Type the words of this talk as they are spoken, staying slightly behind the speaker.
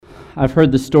I've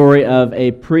heard the story of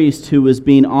a priest who was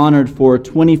being honored for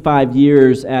 25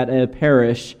 years at a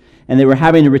parish, and they were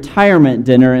having a retirement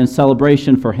dinner in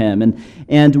celebration for him.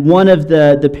 And one of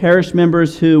the parish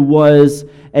members, who was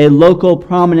a local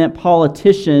prominent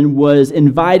politician, was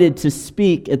invited to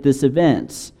speak at this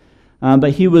event.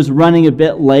 But he was running a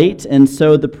bit late, and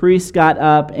so the priest got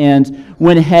up and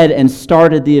went ahead and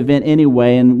started the event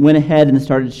anyway, and went ahead and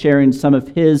started sharing some of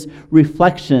his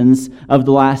reflections of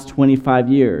the last 25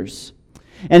 years.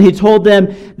 And he told them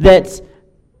that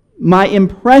my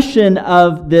impression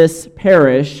of this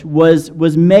parish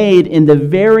was made in the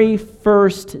very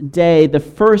first day, the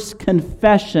first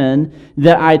confession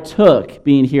that I took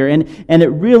being here. And it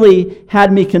really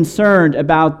had me concerned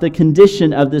about the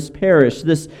condition of this parish.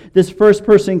 This first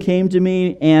person came to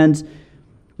me and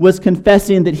was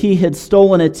confessing that he had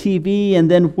stolen a TV, and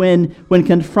then when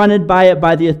confronted by it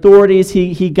by the authorities,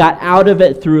 he got out of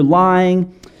it through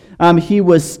lying. He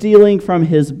was stealing from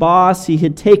his boss. He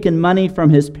had taken money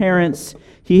from his parents.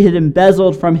 He had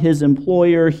embezzled from his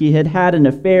employer. He had had an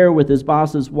affair with his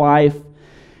boss's wife.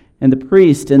 And the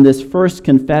priest in this first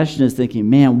confession is thinking,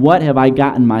 man, what have I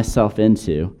gotten myself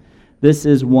into? This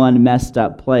is one messed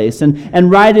up place.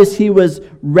 And right as he was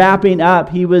wrapping up,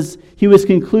 he was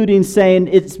concluding saying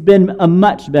it's been a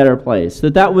much better place.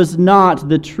 That was not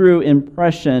the true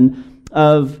impression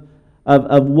of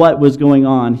what was going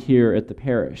on here at the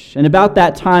parish. And about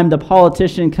that time, the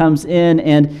politician comes in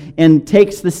and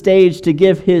takes the stage to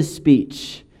give his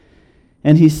speech.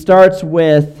 And he starts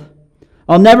with,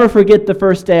 "I'll never forget the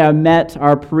first day I met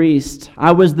our priest.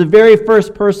 I was the very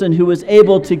first person who was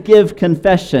able to give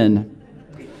confession."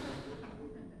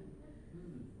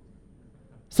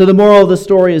 So the moral of the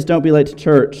story is, don't be late to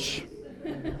church.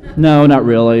 No, not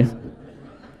really.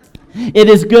 It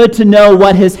is good to know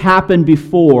what has happened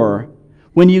before.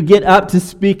 When you get up to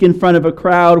speak in front of a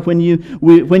crowd, when you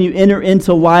enter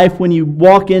into life, when you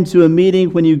walk into a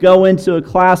meeting, when you go into a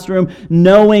classroom,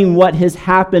 knowing what has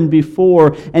happened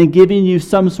before and giving you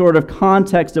some sort of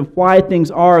context of why things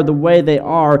are the way they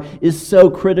are is so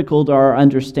critical to our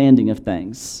understanding of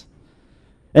things.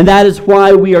 And that is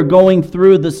why we are going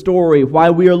through the story, why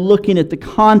we are looking at the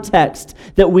context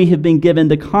that we have been given,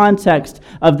 the context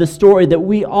of the story that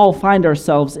we all find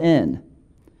ourselves in.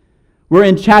 We're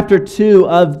in chapter 2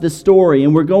 of the story,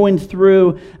 and we're going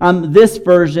through this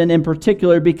version in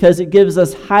particular because it gives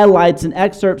us highlights and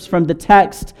excerpts from the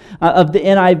text of the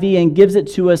NIV and gives it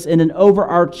to us in an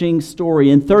overarching story.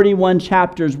 In 31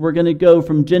 chapters, we're going to go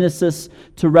from Genesis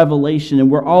to Revelation, and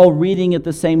we're all reading at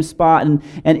the same spot and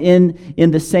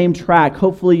in the same track.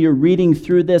 Hopefully you're reading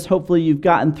through this. Hopefully you've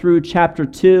gotten through chapter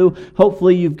 2.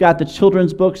 Hopefully you've got the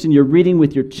children's books and you're reading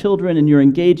with your children and you're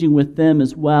engaging with them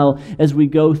as well as we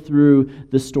go through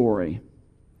the story.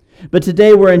 But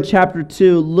today we're in chapter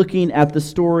 2 looking at the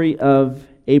story of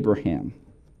Abraham.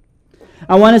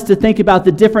 I want us to think about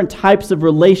the different types of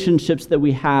relationships that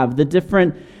we have, the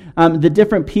different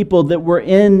people that we're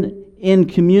in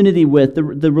community with,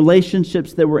 the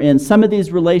relationships that we're in. Some of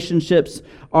these relationships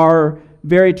are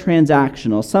very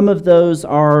transactional. Some of those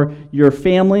are your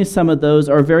family. Some of those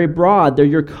are very broad. They're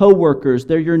your coworkers.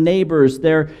 They're your neighbors.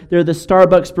 They're the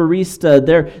Starbucks barista.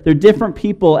 They're different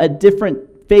people at different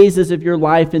phases of your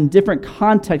life, in different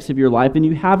contexts of your life, and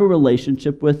you have a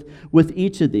relationship with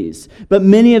each of these. But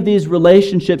many of these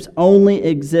relationships only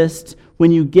exist when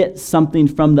you get something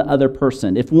from the other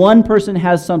person. If one person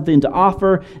has something to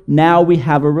offer, now we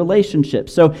have a relationship.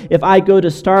 So if I go to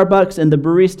Starbucks and the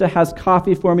barista has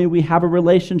coffee for me, we have a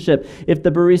relationship. If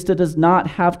the barista does not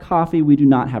have coffee, we do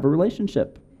not have a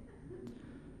relationship.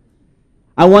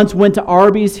 I once went to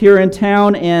Arby's here in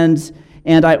town and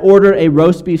I ordered a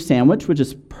roast beef sandwich, which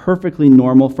is perfectly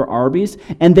normal for Arby's,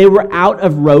 and they were out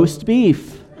of roast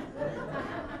beef.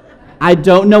 I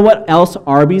don't know what else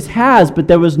Arby's has, but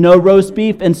there was no roast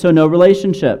beef, and so no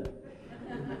relationship.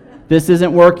 This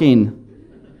isn't working.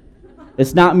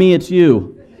 It's not me, it's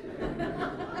you.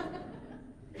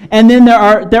 And then there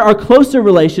are closer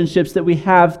relationships that we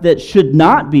have that should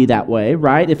not be that way,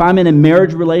 right? If I'm in a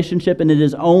marriage relationship and it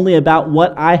is only about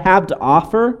what I have to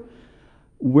offer,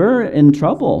 we're in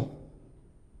trouble.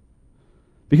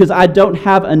 Because I don't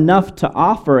have enough to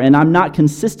offer and I'm not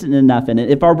consistent enough in it.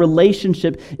 If our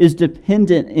relationship is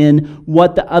dependent in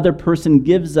what the other person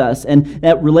gives us and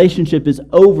that relationship is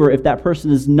over if that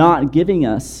person is not giving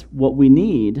us what we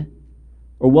need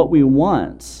or what we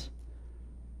want,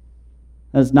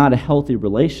 that's not a healthy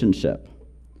relationship.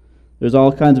 There's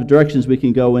all kinds of directions we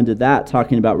can go into that,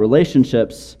 talking about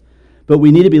relationships, but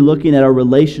we need to be looking at our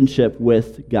relationship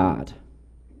with God.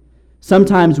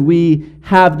 Sometimes we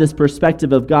have this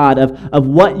perspective of God, of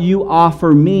what you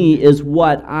offer me is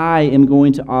what I am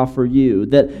going to offer you.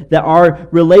 That our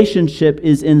relationship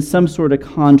is in some sort of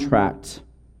contract.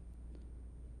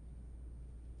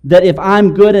 That if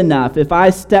I'm good enough, if I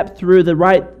step through the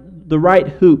right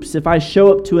hoops, if I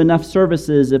show up to enough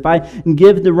services, if I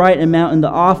give the right amount in the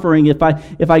offering, if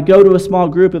I go to a small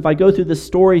group, if I go through the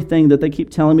story thing that they keep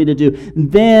telling me to do,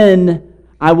 then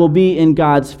I will be in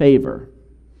God's favor.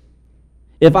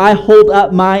 If I hold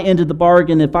up my end of the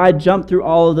bargain, if I jump through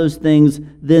all of those things,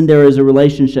 then there is a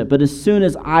relationship. But as soon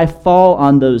as I fall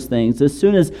on those things, as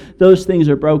soon as those things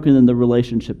are broken, then the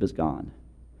relationship is gone.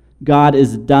 God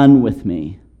is done with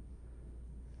me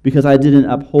because I didn't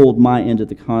uphold my end of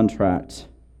the contract.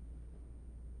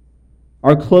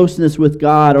 Our closeness with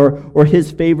God or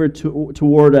His favor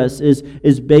toward us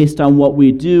is based on what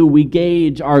we do. We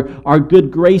gauge our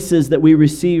good graces that we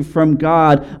receive from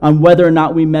God on whether or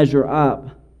not we measure up.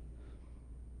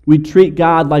 We treat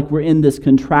God like we're in this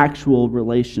contractual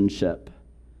relationship.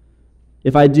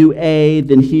 If I do A,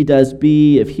 then He does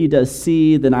B. If He does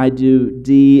C, then I do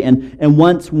D. And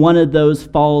once one of those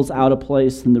falls out of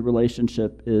place, then the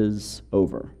relationship is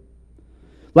over.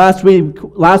 Last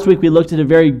week we looked at a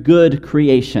very good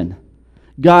creation.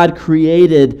 God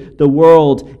created the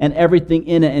world and everything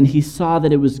in it, and He saw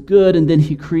that it was good, and then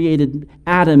He created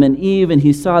Adam and Eve, and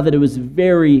He saw that it was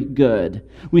very good.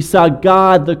 We saw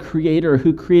God, the Creator,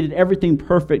 who created everything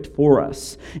perfect for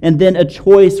us. And then a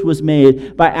choice was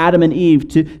made by Adam and Eve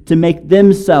to make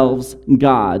themselves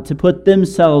God, to put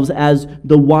themselves as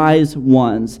the wise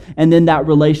ones, and then that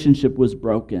relationship was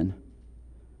broken.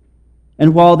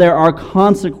 And while there are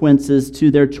consequences to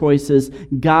their choices,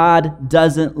 God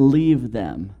doesn't leave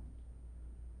them.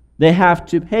 They have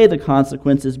to pay the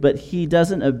consequences, but He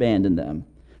doesn't abandon them.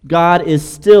 God is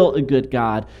still a good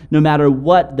God. No matter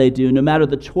what they do, no matter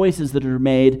the choices that are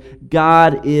made,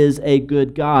 God is a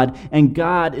good God. And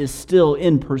God is still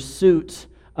in pursuit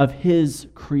of His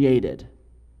created.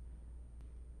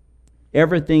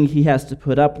 Everything He has to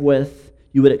put up with,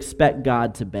 you would expect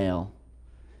God to bail.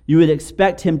 You would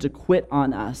expect Him to quit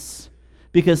on us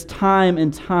because time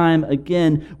and time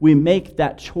again we make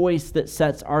that choice that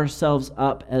sets ourselves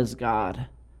up as God.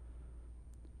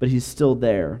 But He's still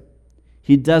there.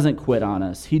 He doesn't quit on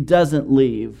us. He doesn't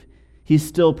leave. He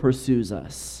still pursues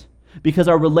us because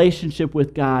our relationship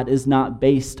with God is not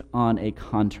based on a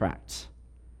contract.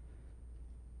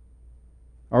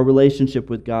 Our relationship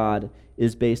with God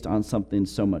is based on something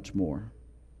so much more.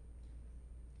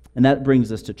 And that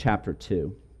brings us to chapter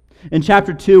 2. In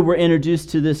chapter 2, we're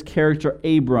introduced to this character,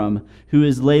 Abram, who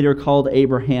is later called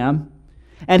Abraham.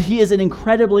 And he is an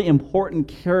incredibly important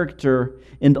character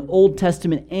in the Old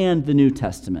Testament and the New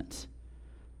Testament.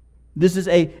 This is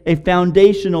a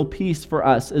foundational piece for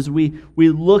us as we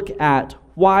look at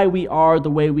why we are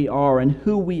the way we are and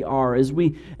who we are, as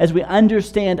we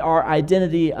understand our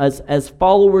identity as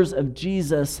followers of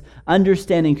Jesus.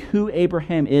 Understanding who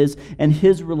Abraham is and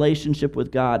his relationship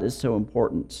with God is so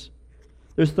important.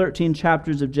 There's 13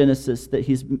 chapters of Genesis that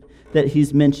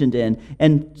he's mentioned in,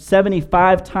 and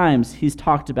 75 times he's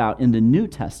talked about in the New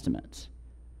Testament.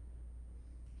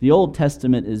 The Old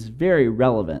Testament is very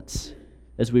relevant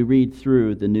as we read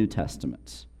through the New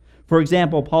Testament. For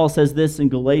example, Paul says this in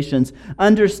Galatians,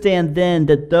 "Understand then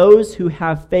that those who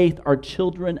have faith are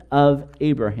children of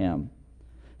Abraham.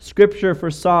 Scripture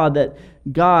foresaw that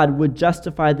God would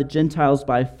justify the Gentiles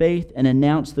by faith and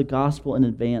announce the gospel in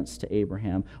advance to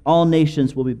Abraham. All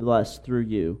nations will be blessed through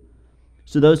you.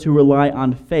 So those who rely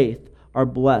on faith are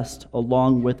blessed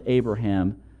along with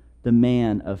Abraham, the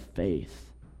man of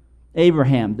faith."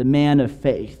 Abraham, the man of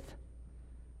faith.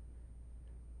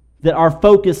 That our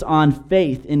focus on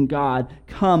faith in God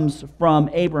comes from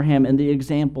Abraham and the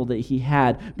example that he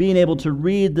had. Being able to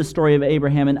read the story of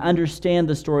Abraham and understand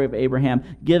the story of Abraham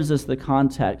gives us the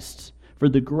context for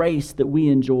the grace that we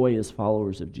enjoy as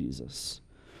followers of Jesus.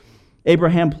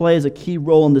 Abraham plays a key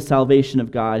role in the salvation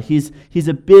of God. He's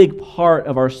a big part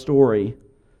of our story.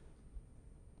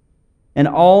 And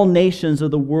all nations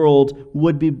of the world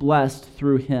would be blessed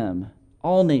through him.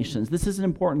 All nations. This is an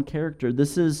important character.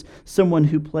 This is someone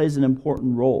who plays an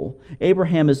important role.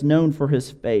 Abraham is known for his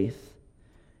faith,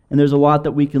 and there's a lot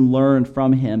that we can learn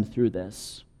from him through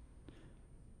this.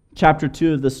 Chapter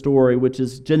 2 of the story, which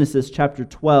is Genesis chapter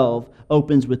 12,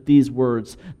 opens with these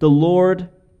words. The Lord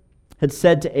had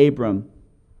said to Abram,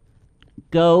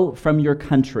 "Go from your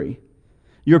country,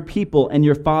 your people, and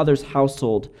your father's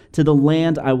household to the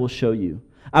land I will show you.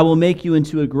 I will make you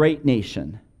into a great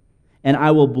nation, and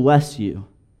I will bless you.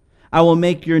 I will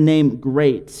make your name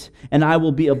great, and I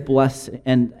will be a blessing,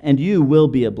 and you will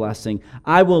be a blessing.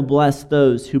 I will bless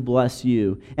those who bless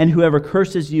you, and whoever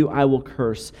curses you, I will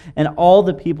curse, and all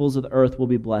the peoples of the earth will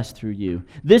be blessed through you.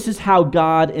 This is how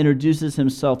God introduces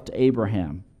himself to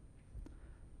Abraham.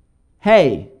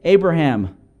 Hey,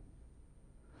 Abraham,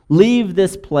 leave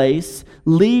this place,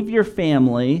 leave your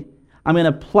family. I'm going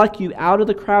to pluck you out of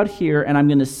the crowd here, and I'm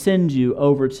going to send you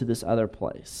over to this other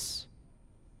place.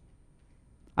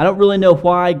 I don't really know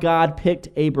why God picked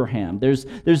Abraham.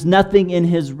 There's nothing in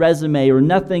his resume or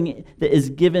nothing that is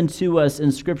given to us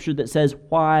in Scripture that says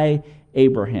why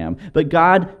Abraham. But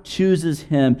God chooses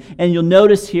him. And you'll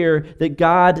notice here that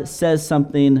God says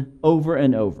something over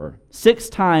and over. 6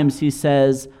 times he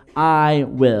says, I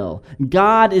will.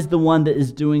 God is the one that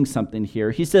is doing something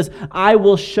here. He says, I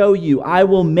will show you, I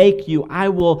will make you, I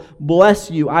will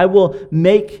bless you, I will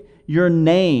make your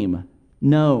name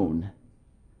known.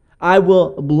 I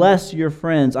will bless your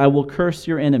friends. I will curse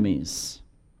your enemies.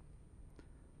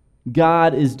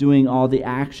 God is doing all the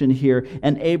action here,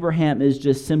 and Abraham is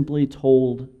just simply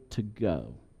told to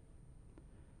go.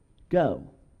 Go.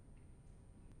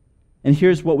 And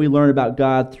here's what we learn about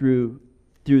God through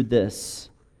this.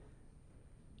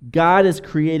 God is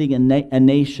creating a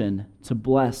nation to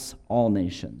bless all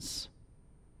nations.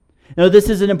 Now, this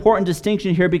is an important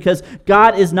distinction here because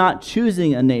God is not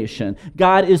choosing a nation.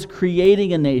 God is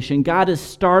creating a nation. God is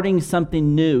starting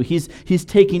something new. He's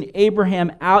taking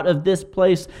Abraham out of this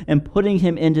place and putting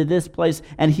him into this place,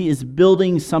 and he is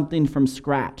building something from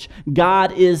scratch.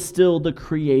 God is still the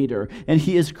creator, and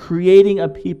he is creating a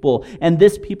people, and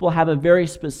this people have a very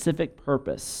specific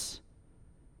purpose.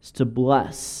 It's to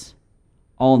bless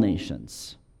all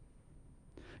nations.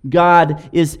 God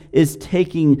is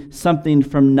taking something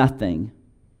from nothing,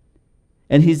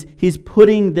 and he's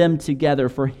putting them together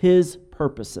for his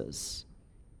purposes.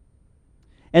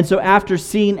 And so after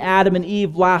seeing Adam and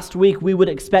Eve last week, we would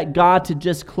expect God to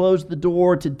just close the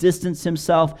door, to distance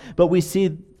himself, but we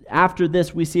see after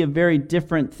this, we see a very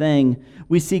different thing.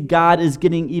 We see God is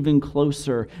getting even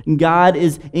closer. God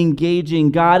is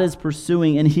engaging. God is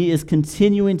pursuing. And he is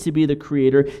continuing to be the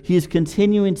creator. He is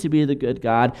continuing to be the good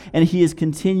God. And he is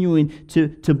continuing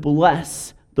to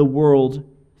bless the world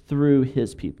through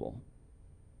his people.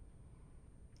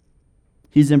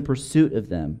 He's in pursuit of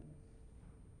them.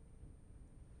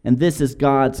 And this is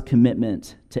God's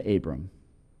commitment to Abram.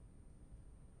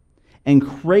 And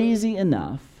crazy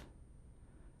enough,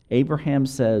 Abraham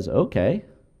says, okay,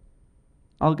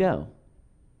 I'll go.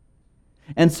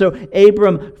 And so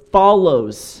Abram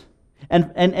follows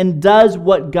and does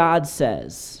what God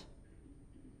says.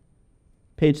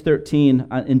 Page 13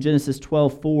 in Genesis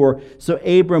 12:4. So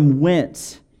Abram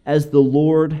went as the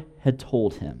Lord had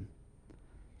told him.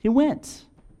 He went.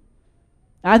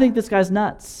 I think this guy's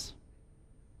nuts.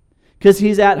 Because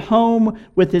he's at home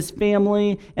with his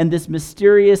family, and this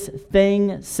mysterious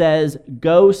thing says,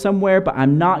 go somewhere, but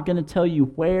I'm not going to tell you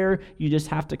where. You just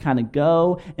have to kind of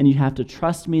go, and you have to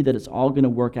trust me that it's all going to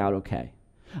work out okay.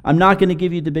 I'm not going to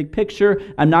give you the big picture.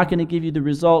 I'm not going to give you the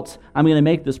results. I'm going to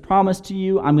make this promise to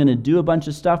you. I'm going to do a bunch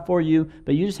of stuff for you,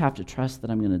 but you just have to trust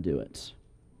that I'm going to do it.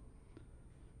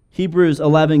 Hebrews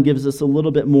 11 gives us a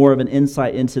little bit more of an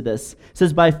insight into this. It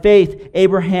says, by faith,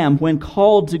 Abraham, when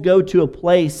called to go to a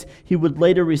place he would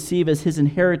later receive as his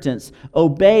inheritance,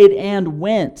 obeyed and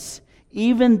went,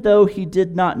 even though he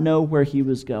did not know where he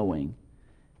was going.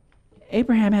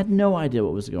 Abraham had no idea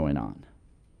what was going on.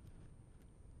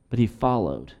 But he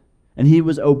followed, and he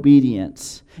was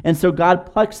obedient. And so God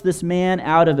plucks this man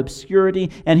out of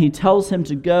obscurity, and he tells him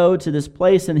to go to this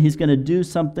place, and he's going to do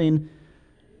something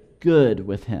good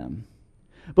with him.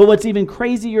 But what's even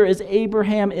crazier is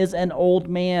Abraham is an old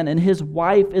man, and his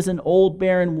wife is an old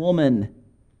barren woman.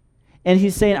 And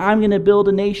he's saying, I'm going to build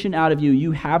a nation out of you.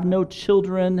 You have no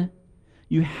children.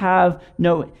 You have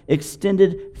no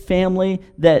extended family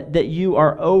that you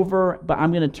are over, but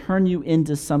I'm going to turn you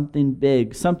into something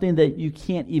big, something that you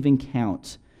can't even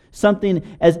count,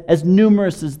 something as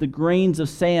numerous as the grains of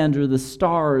sand or the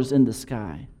stars in the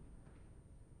sky.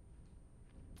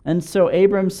 And so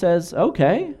Abram says,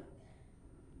 okay,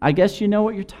 I guess you know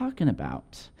what you're talking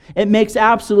about. It makes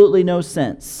absolutely no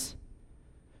sense.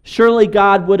 Surely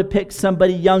God would have picked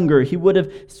somebody younger. He would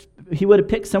have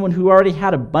picked someone who already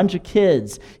had a bunch of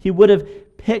kids. He would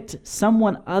have picked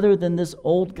someone other than this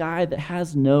old guy that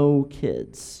has no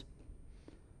kids.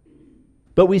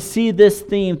 But we see this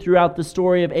theme throughout the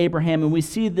story of Abraham, and we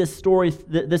see this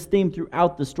theme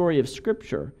throughout the story of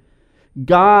Scripture.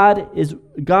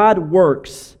 God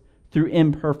works through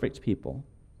imperfect people,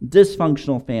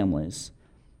 dysfunctional families,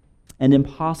 and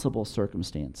impossible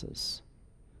circumstances.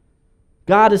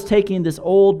 God is taking this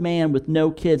old man with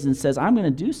no kids and says, I'm going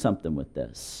to do something with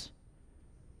this.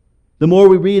 The more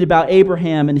we read about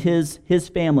Abraham and his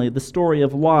family, the story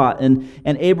of Lot and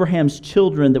Abraham's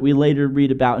children that we later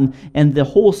read about, and the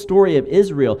whole story of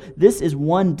Israel, this is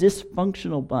one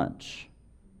dysfunctional bunch.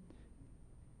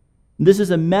 This is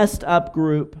a messed up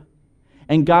group,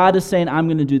 and God is saying, I'm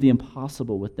going to do the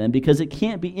impossible with them, because it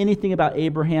can't be anything about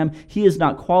Abraham. He is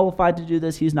not qualified to do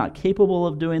this. He's not capable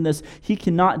of doing this. He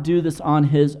cannot do this on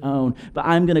his own. But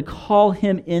I'm going to call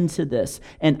him into this,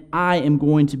 and I am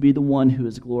going to be the one who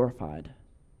is glorified.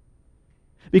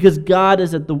 Because God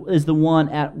is the one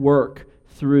at work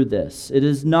through this. It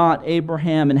is not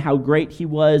Abraham and how great he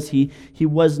was. He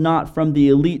was not from the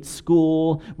elite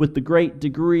school with the great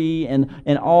degree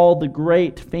and all the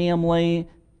great family.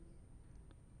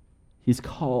 He's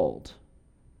called.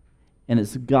 And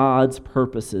it's God's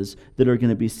purposes that are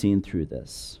going to be seen through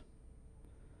this.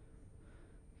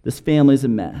 This family's a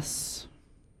mess,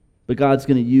 but God's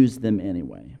going to use them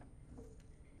anyway.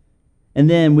 And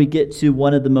then we get to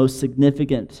one of the most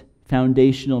significant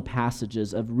foundational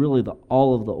passages of really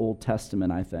all of the Old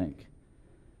Testament, I think.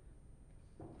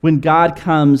 When God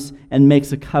comes and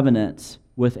makes a covenant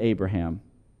with Abraham.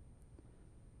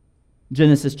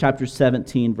 Genesis chapter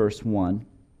 17, verse 1.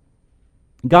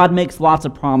 God makes lots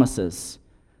of promises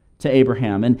to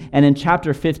Abraham. And in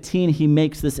chapter 15, he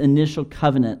makes this initial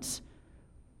covenant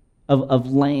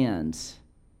of land.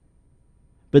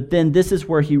 But then this is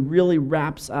where he really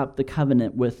wraps up the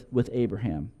covenant with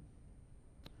Abraham.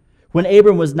 When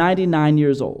Abram was 99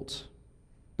 years old,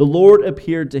 the Lord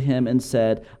appeared to him and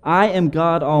said, I am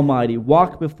God Almighty.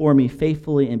 Walk before me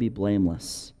faithfully and be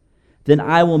blameless. Then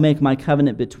I will make my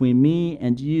covenant between me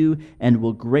and you and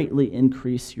will greatly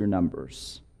increase your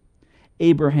numbers.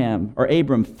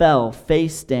 Abram fell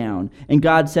face down, and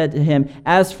God said to him,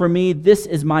 As for me, this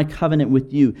is my covenant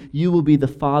with you. You will be the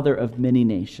father of many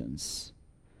nations.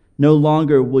 No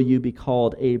longer will you be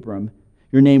called Abram.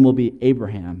 Your name will be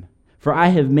Abraham. For I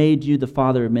have made you the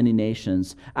father of many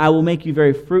nations. I will make you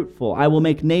very fruitful. I will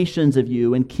make nations of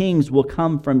you, and kings will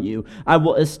come from you. I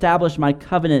will establish my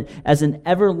covenant as an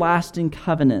everlasting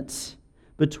covenant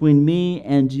between me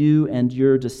and you and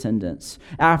your descendants,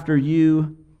 after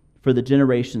you for the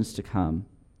generations to come,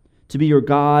 to be your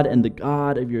God and the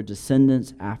God of your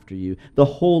descendants after you. The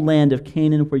whole land of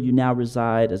Canaan, where you now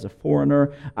reside as a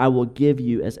foreigner, I will give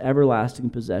you as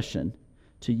everlasting possession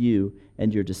to you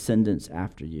and your descendants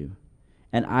after you.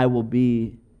 And I will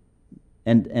be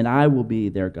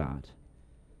their God.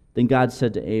 Then God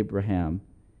said to Abraham,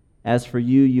 As for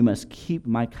you, you must keep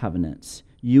my covenants,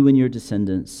 you and your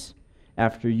descendants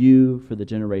after you for the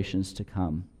generations to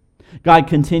come. God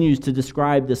continues to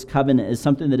describe this covenant as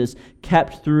something that is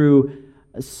kept through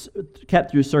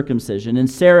circumcision. And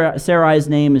Sarai's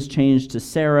name is changed to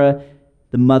Sarah,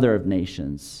 the mother of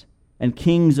nations. And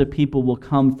kings of people will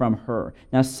come from her.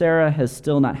 Now, Sarah has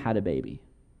still not had a baby.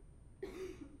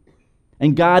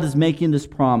 And God is making this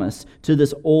promise to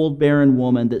this old barren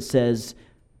woman that says,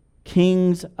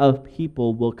 kings of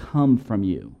people will come from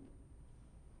you.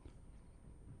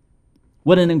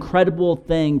 What an incredible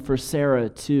thing for Sarah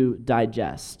to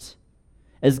digest.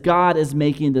 As God is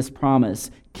making this promise,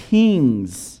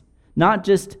 kings, not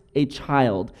just a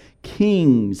child,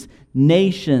 kings,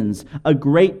 nations, a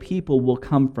great people will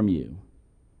come from you.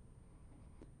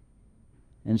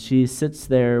 And she sits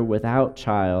there without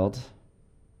child,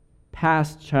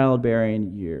 past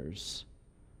childbearing years.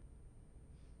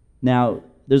 Now,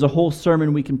 there's a whole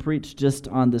sermon we can preach just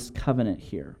on this covenant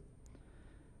here.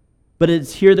 But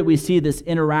it's here that we see this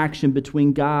interaction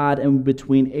between God and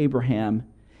between Abraham,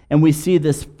 and we see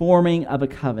this forming of a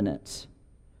covenant.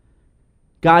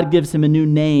 God gives him a new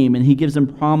name, and he gives him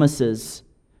promises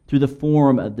through the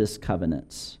form of this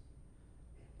covenant.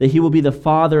 That he will be the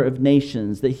father of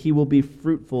nations, that he will be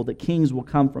fruitful, that kings will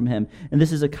come from him. And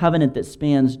this is a covenant that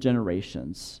spans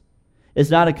generations.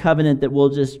 It's not a covenant that will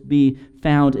just be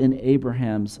found in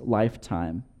Abraham's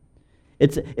lifetime.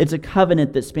 It's a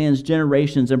covenant that spans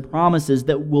generations and promises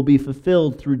that will be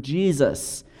fulfilled through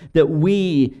Jesus, that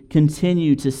we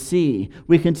continue to see.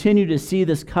 We continue to see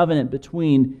this covenant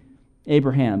between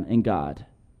Abraham and God.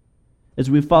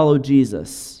 As we follow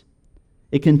Jesus,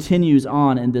 it continues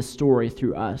on in this story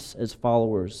through us as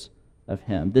followers of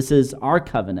him. This is our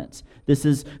covenant. This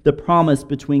is the promise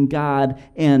between God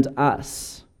and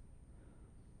us.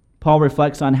 Paul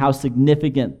reflects on how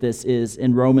significant this is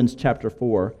in Romans chapter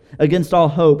 4. Against all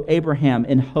hope, Abraham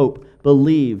in hope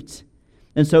believed,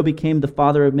 and so became the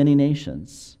father of many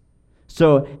nations.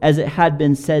 So as it had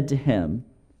been said to him,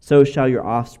 so shall your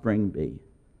offspring be.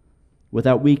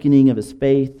 Without weakening of his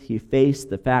faith, he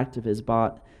faced the fact of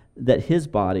that his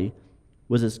body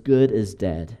was as good as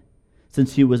dead,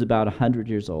 since he was about 100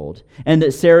 years old, and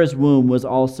that Sarah's womb was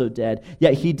also dead.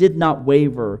 Yet he did not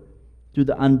waver through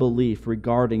the unbelief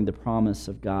regarding the promise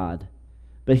of God,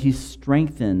 but he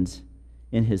strengthened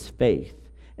in his faith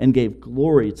and gave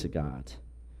glory to God,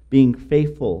 being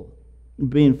faithful,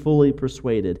 being fully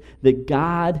persuaded that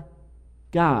God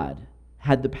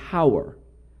had the power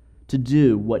to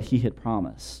do what he had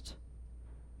promised.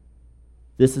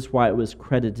 This is why it was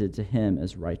credited to him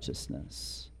as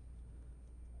righteousness.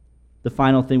 The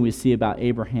final thing we see about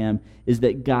Abraham is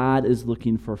that God is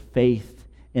looking for faith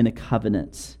in a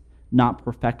covenant, not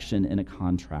perfection in a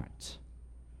contract.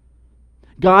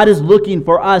 God is looking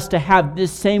for us to have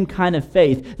this same kind of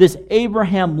faith, this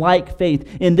Abraham-like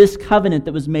faith in this covenant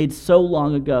that was made so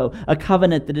long ago, a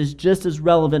covenant that is just as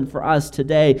relevant for us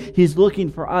today. He's looking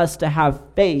for us to have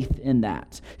faith in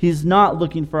that. He's not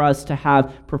looking for us to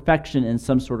have perfection in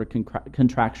some sort of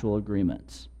contractual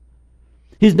agreement.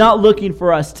 He's not looking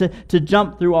for us to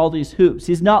jump through all these hoops.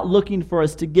 He's not looking for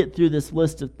us to get through this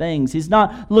list of things. He's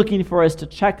not looking for us to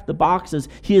check the boxes.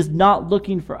 He is not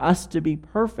looking for us to be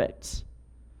perfect.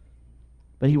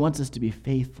 But he wants us to be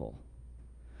faithful.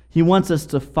 He wants us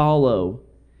to follow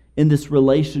in this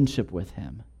relationship with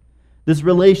him. This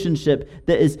relationship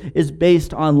that is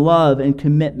based on love and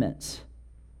commitment,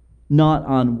 not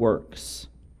on works.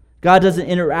 God doesn't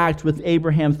interact with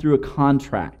Abraham through a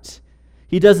contract.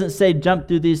 He doesn't say, jump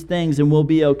through these things and we'll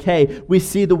be okay. We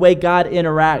see the way God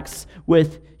interacts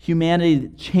with humanity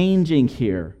changing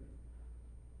here.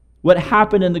 What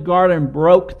happened in the garden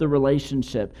broke the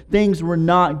relationship. Things were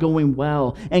not going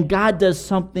well. And God does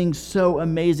something so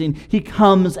amazing. He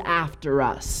comes after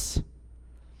us.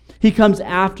 He comes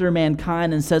after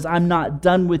mankind and says, I'm not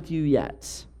done with you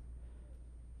yet.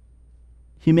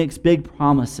 He makes big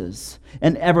promises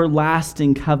and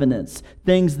everlasting covenants,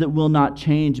 things that will not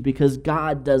change because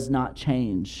God does not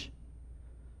change.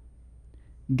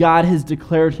 God has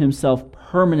declared himself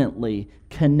permanently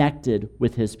connected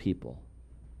with his people.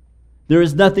 There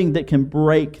is nothing that can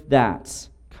break that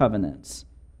covenant.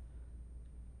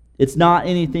 It's not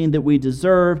anything that we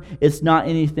deserve. It's not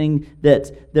anything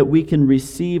that we can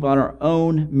receive on our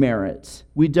own merit.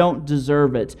 We don't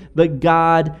deserve it. But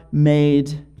God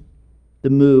made the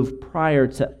move prior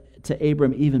to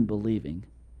Abram even believing.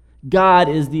 God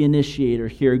is the initiator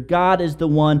here. God is the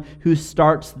one who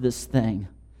starts this thing.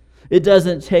 It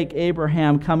doesn't take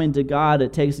Abraham coming to God.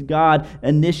 It takes God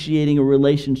initiating a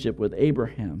relationship with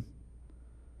Abraham.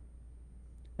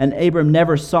 And Abram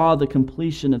never saw the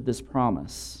completion of this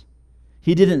promise.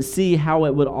 He didn't see how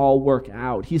it would all work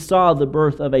out. He saw the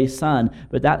birth of a son,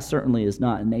 but that certainly is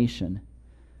not a nation.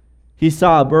 He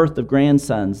saw a birth of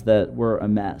grandsons that were a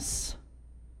mess.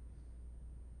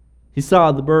 He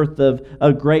saw the birth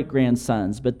of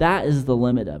great-grandsons, but that is the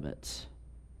limit of it.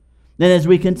 Then as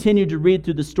we continue to read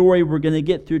through the story, we're going to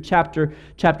get through chapter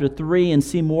 3 and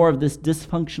see more of this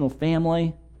dysfunctional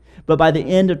family. But by the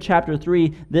end of chapter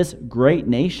 3, this great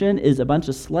nation is a bunch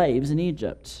of slaves in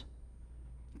Egypt.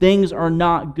 Things are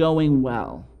not going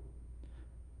well.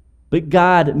 But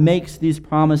God makes these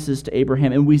promises to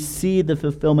Abraham, and we see the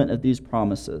fulfillment of these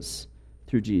promises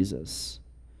through Jesus.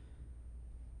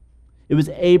 It was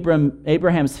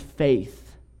Abraham's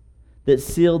faith that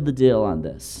sealed the deal on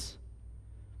this.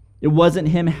 It wasn't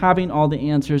him having all the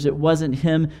answers. It wasn't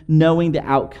him knowing the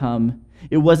outcome.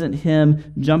 It wasn't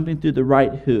him jumping through the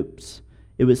right hoops.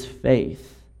 It was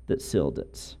faith that sealed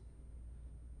it.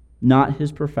 Not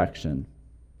his perfection.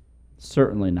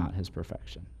 Certainly not his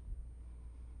perfection.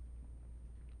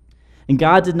 And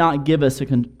God did not give us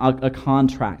a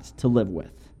contract to live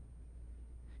with.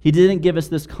 He didn't give us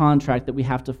this contract that we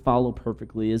have to follow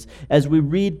perfectly. As we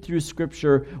read through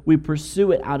Scripture, we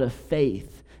pursue it out of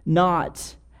faith,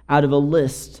 not out of a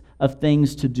list of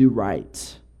things to do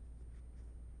right.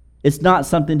 It's not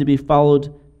something to be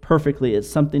followed perfectly. It's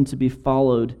something to be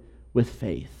followed with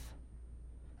faith,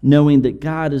 knowing that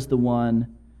God is the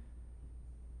one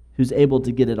who's able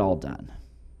to get it all done,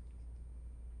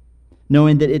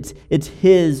 knowing that it's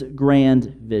His grand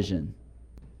vision.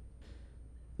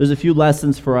 There's a few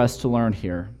lessons for us to learn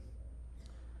here.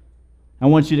 I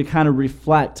want you to kind of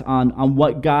reflect on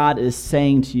what God is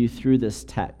saying to you through this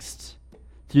text,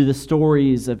 through the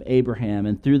stories of Abraham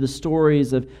and through the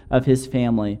stories of his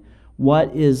family.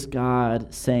 What is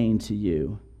God saying to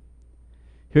you?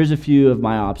 Here's a few of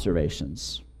my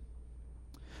observations.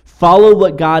 Follow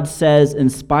what God says in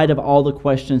spite of all the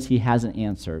questions He hasn't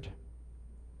answered.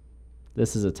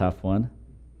 This is a tough one.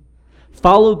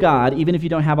 Follow God even if you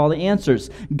don't have all the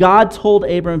answers. God told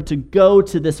Abram to go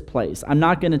to this place. I'm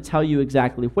not going to tell you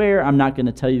exactly where. I'm not going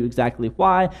to tell you exactly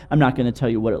why. I'm not going to tell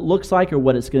you what it looks like or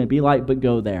what it's going to be like, but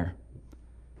go there.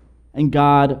 And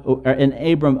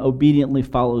Abram obediently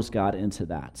follows God into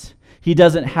that. He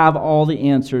doesn't have all the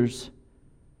answers.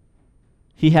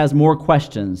 He has more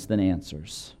questions than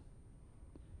answers.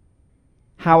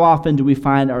 How often do we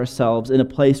find ourselves in a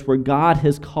place where God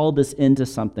has called us into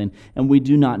something and we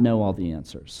do not know all the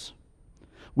answers?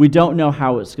 We don't know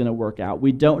how it's going to work out.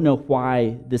 We don't know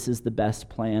why this is the best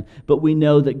plan, but we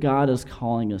know that God is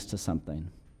calling us to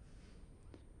something.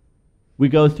 We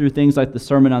go through things like the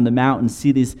Sermon on the Mount and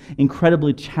see these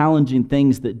incredibly challenging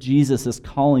things that Jesus is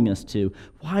calling us to.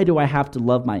 Why do I have to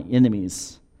love my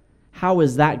enemies? How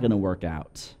is that going to work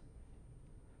out?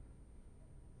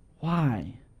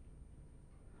 Why?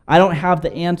 I don't have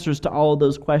the answers to all of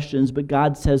those questions, but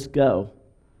God says go.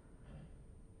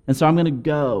 And so I'm going to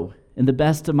go in the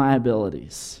best of my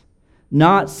abilities,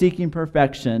 not seeking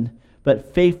perfection,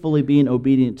 but faithfully being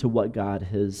obedient to what God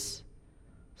has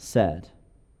said.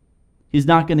 He's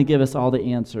not going to give us all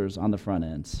the answers on the front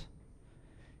end.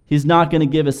 He's not going to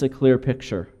give us a clear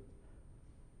picture,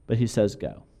 but he says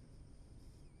go.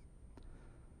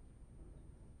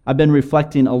 I've been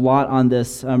reflecting a lot on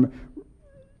this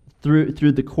through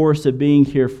the course of being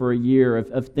here for a year,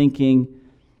 of thinking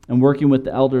and working with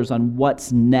the elders on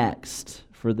what's next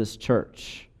for this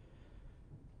church.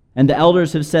 And the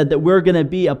elders have said that we're going to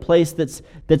be a place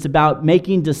that's about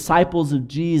making disciples of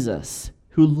Jesus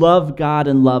who love God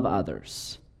and love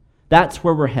others. That's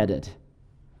where we're headed.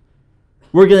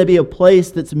 We're going to be a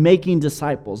place that's making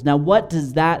disciples. Now, what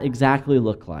does that exactly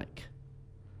look like?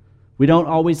 We don't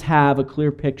always have a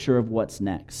clear picture of what's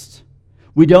next.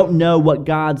 We don't know what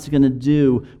God's going to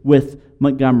do with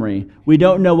Montgomery. We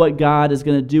don't know what God is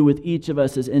going to do with each of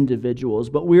us as individuals,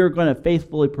 but we are going to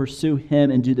faithfully pursue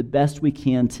Him and do the best we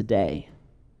can today.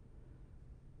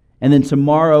 And then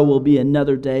tomorrow will be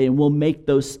another day, and we'll make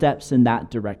those steps in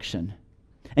that direction.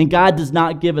 And God does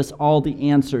not give us all the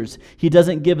answers. He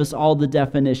doesn't give us all the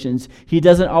definitions. He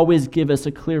doesn't always give us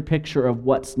a clear picture of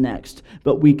what's next,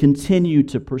 but we continue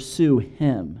to pursue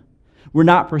Him. We're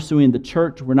not pursuing the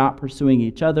church. We're not pursuing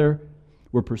each other.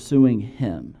 We're pursuing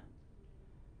Him.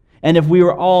 And if we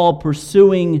are all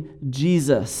pursuing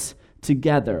Jesus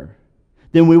together,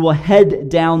 then we will head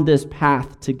down this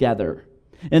path together.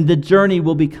 And the journey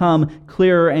will become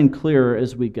clearer and clearer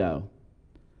as we go.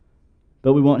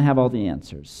 But we won't have all the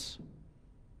answers.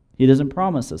 He doesn't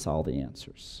promise us all the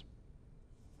answers.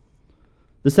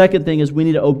 The second thing is we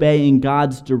need to obey in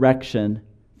God's direction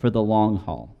for the long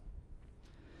haul.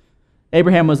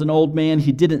 Abraham was an old man.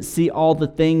 He didn't see all the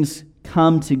things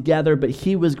come together, but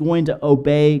he was going to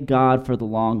obey God for the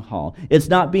long haul. It's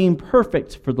not being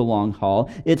perfect for the long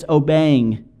haul. It's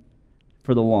obeying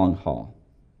for the long haul.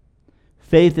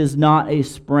 Faith is not a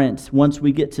sprint. Once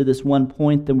we get to this one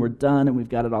point, then we're done and we've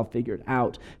got it all figured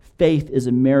out. Faith is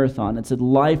a marathon. It's a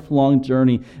lifelong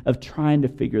journey of trying to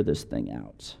figure this thing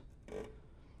out.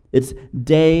 It's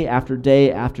day after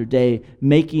day after day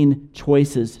making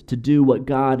choices to do what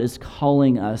God is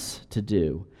calling us to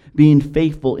do, being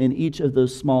faithful in each of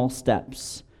those small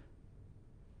steps.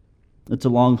 It's a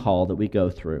long haul that we go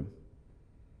through.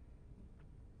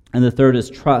 And the third is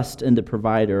trust in the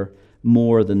provider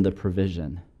more than the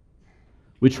provision.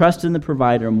 We trust in the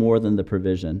provider more than the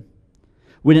provision.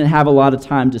 We didn't have a lot of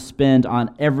time to spend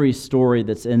on every story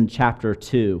that's in chapter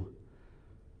 2.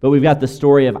 But we've got the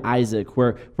story of Isaac,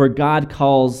 where God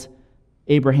calls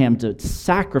Abraham to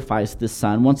sacrifice this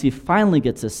son. Once he finally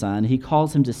gets a son, he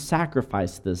calls him to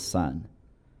sacrifice this son.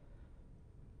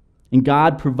 And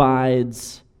God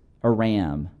provides a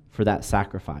ram for that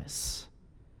sacrifice.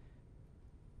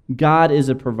 God is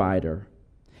a provider.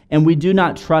 And we do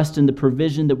not trust in the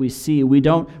provision that we see. We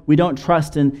don't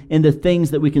trust in the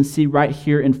things that we can see right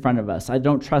here in front of us. I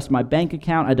don't trust my bank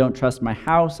account. I don't trust my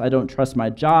house. I don't trust my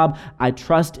job. I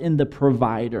trust in the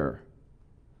provider.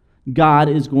 God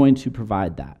is going to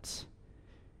provide that.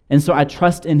 And so I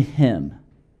trust in Him.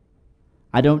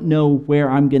 I don't know where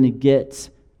I'm going to get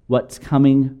what's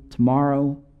coming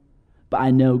tomorrow, but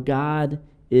I know God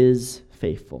is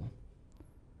faithful.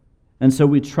 And so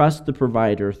we trust the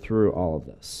provider through all of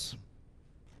this.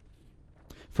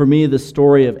 For me, the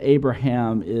story of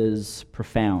Abraham is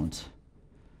profound.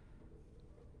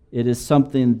 It is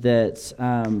something that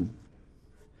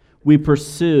we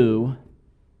pursue.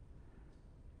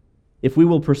 If we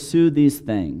will pursue these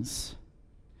things,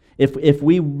 if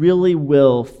we really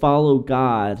will follow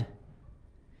God,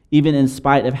 even in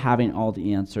spite of having all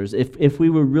the answers, if we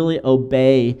will really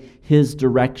obey His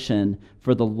direction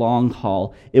for the long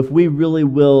haul, if we really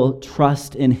will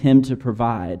trust in Him to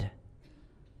provide,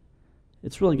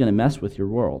 it's really going to mess with your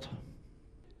world.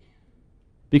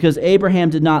 Because Abraham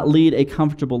did not lead a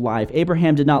comfortable life.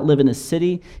 Abraham did not live in a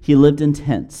city. He lived in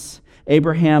tents.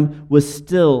 Abraham was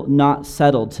still not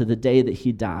settled to the day that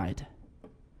he died.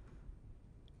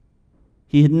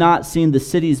 He had not seen the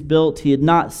cities built. He had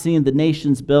not seen the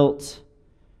nations built.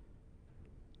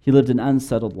 He lived an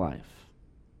unsettled life.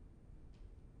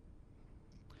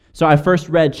 So I first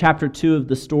read chapter 2 of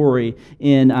the story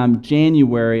in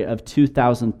January of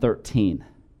 2013.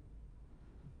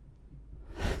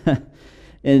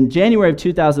 In January of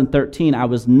 2013, I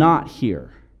was not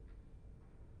here.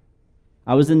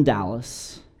 I was in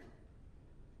Dallas.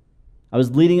 I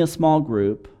was leading a small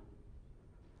group.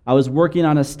 I was working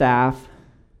on a staff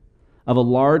of a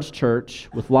large church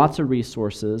with lots of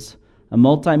resources, a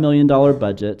multi-million-dollar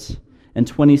budget, and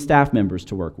 20 staff members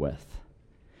to work with.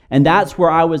 And that's where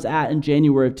I was at in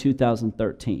January of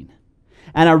 2013.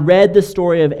 And I read the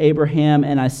story of Abraham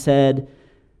and I said,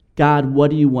 God,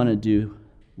 what do you want to do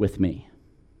with me?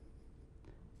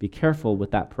 Be careful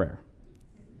with that prayer.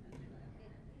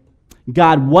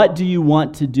 God, what do you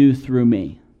want to do through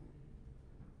me?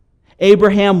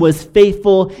 Abraham was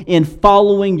faithful in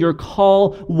following your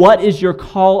call. What is your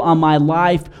call on my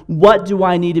life? What do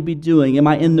I need to be doing? Am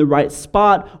I in the right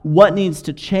spot? What needs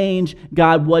to change?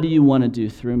 God, what do you want to do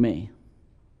through me?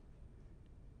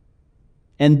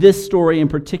 And this story in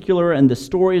particular, and the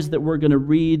stories that we're going to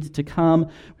read to come,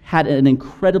 had an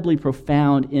incredibly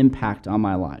profound impact on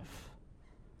my life.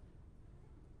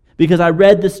 Because I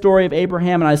read the story of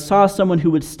Abraham and I saw someone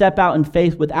who would step out in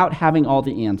faith without having all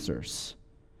the answers.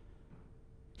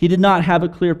 He did not have a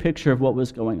clear picture of what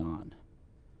was going on.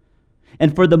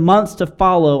 And for the months to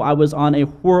follow, I was on a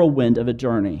whirlwind of a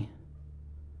journey.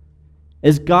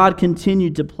 As God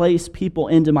continued to place people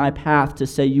into my path to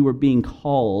say, you were being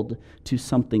called to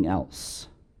something else.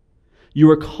 You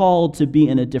were called to be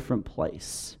in a different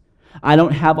place. I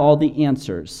don't have all the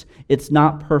answers. It's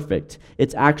not perfect.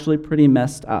 It's actually pretty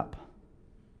messed up.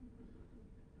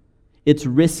 It's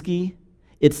risky.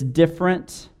 It's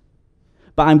different.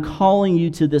 But I'm calling you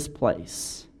to this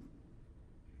place.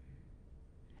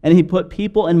 And he put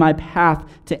people in my path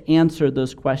to answer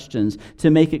those questions, to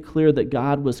make it clear that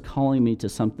God was calling me to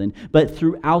something. But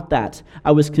throughout that,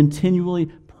 I was continually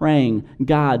praying,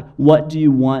 God, what do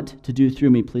you want to do through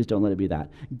me? Please don't let it be that.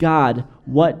 God,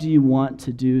 what do you want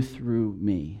to do through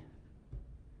me?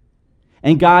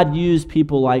 And God used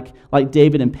people like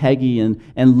David and Peggy and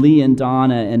Lee and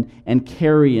Donna and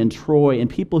Carrie and Troy and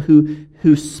people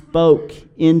who spoke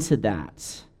into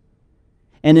that.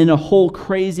 And in a whole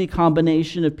crazy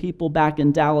combination of people back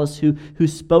in Dallas who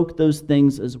spoke those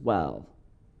things as well.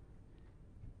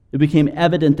 It became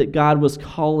evident that God was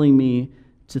calling me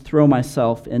to throw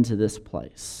myself into this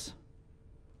place.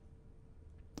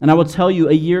 And I will tell you,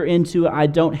 a year into it, I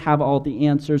don't have all the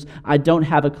answers. I don't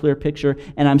have a clear picture,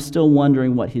 and I'm still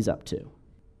wondering what he's up to.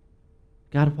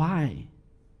 God, why?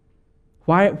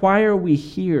 Why are we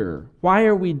here? Why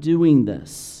are we doing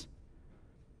this?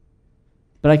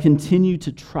 But I continue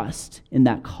to trust in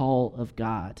that call of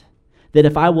God, that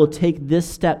if I will take this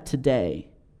step today,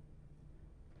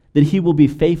 then he will be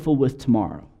faithful with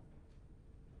tomorrow.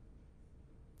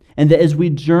 And that as we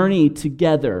journey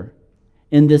together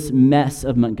in this mess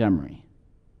of Montgomery,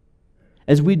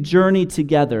 as we journey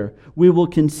together, we will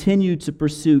continue to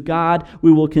pursue God.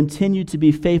 We will continue to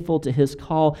be faithful to his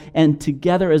call. And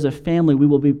together as a family, we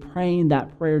will be praying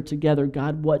that prayer together.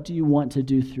 God, what do you want to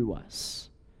do through us?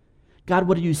 God,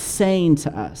 what are you saying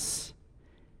to us?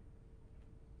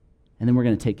 And then we're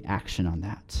going to take action on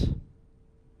that.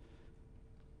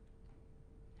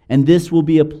 And this will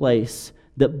be a place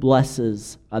that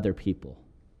blesses other people.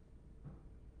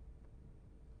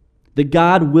 That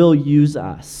God will use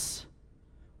us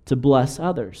to bless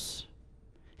others.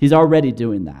 He's already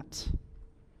doing that.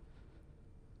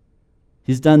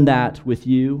 He's done that with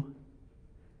you.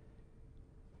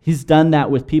 He's done that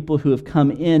with people who have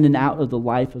come in and out of the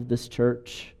life of this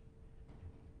church.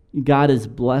 God is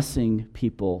blessing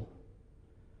people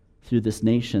through this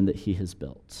nation that he has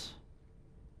built.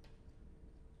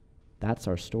 That's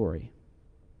our story.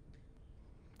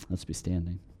 Let's be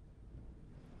standing.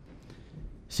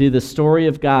 See, the story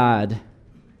of God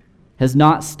has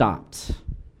not stopped.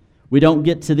 We don't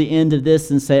get to the end of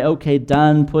this and say, okay,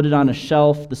 done, put it on a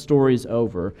shelf, the story's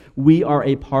over. We are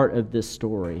a part of this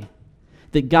story.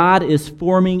 That God is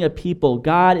forming a people.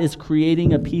 God is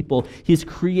creating a people. He's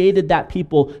created that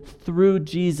people through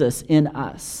Jesus in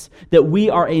us. That we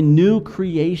are a new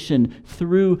creation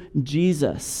through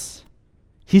Jesus.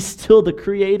 He's still the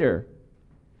creator.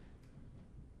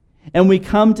 And we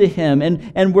come to him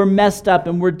and we're messed up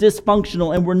and we're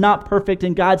dysfunctional and we're not perfect.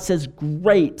 And God says,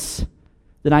 great,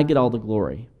 then I get all the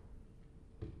glory.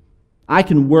 I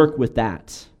can work with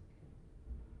that.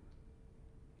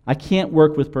 I can't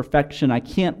work with perfection. I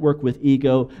can't work with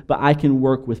ego, but I can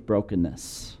work with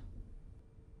brokenness.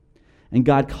 And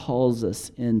God calls us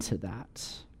into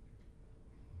that.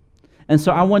 And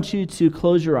so I want you to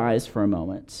close your eyes for a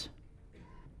moment.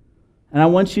 And I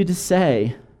want you to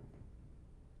say,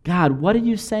 God, what are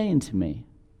you saying to me?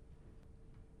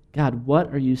 God,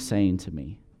 what are you saying to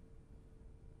me?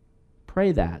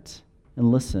 Pray that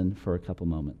and listen for a couple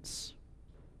moments.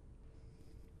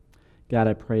 God,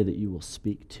 I pray that you will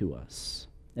speak to us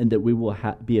and that we will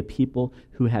be a people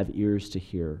who have ears to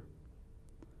hear,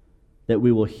 that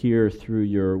we will hear through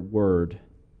your word.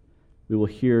 We will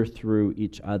hear through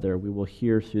each other. We will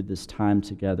hear through this time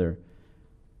together.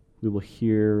 We will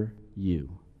hear you.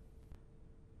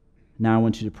 Now I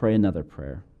want you to pray another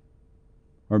prayer,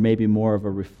 or maybe more of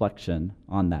a reflection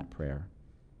on that prayer.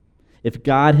 If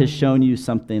God has shown you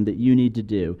something that you need to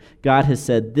do, God has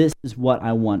said, this is what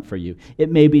I want for you. It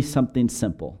may be something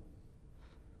simple.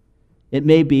 It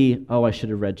may be, oh, I should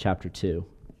have read chapter 2,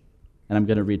 and I'm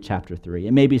going to read chapter 3.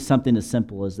 It may be something as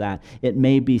simple as that. It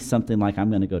may be something like, I'm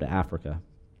going to go to Africa.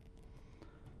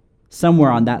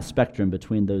 Somewhere on that spectrum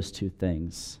between those two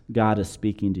things, God is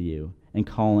speaking to you and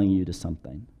calling you to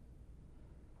something.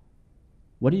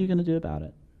 What are you going to do about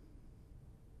it?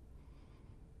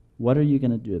 What are you going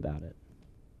to do about it?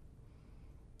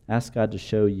 Ask God to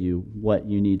show you what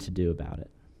you need to do about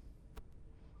it.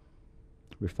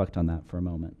 Reflect on that for a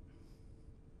moment.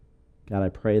 God, I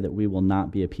pray that we will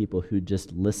not be a people who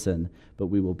just listen, but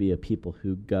we will be a people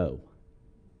who go.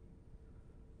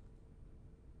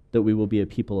 That we will be a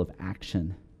people of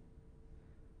action,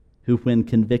 who when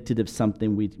convicted of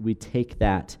something, we take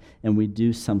that and we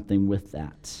do something with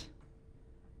that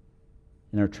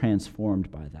and are transformed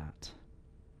by that.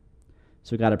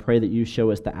 So God, I pray that you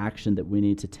show us the action that we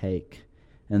need to take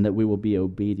and that we will be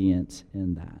obedient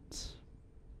in that.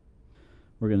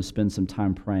 We're going to spend some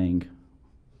time praying.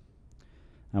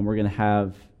 And we're going to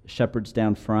have shepherds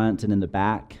down front and in the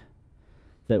back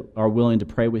that are willing to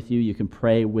pray with you. You can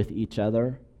pray with each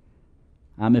other.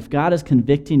 If God is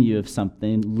convicting you of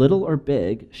something, little or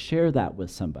big, share that with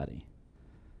somebody.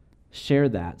 Share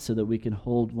that so that we can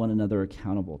hold one another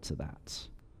accountable to that.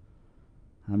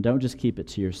 Don't just keep it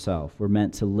to yourself. We're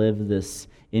meant to live this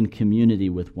in community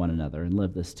with one another and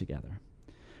live this together.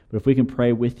 But if we can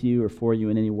pray with you or for you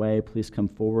in any way, please come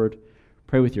forward.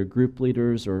 Pray with your group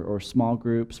leaders or small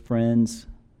groups, friends,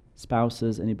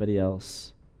 spouses, anybody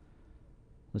else.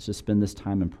 Let's just spend this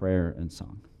time in prayer and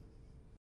song.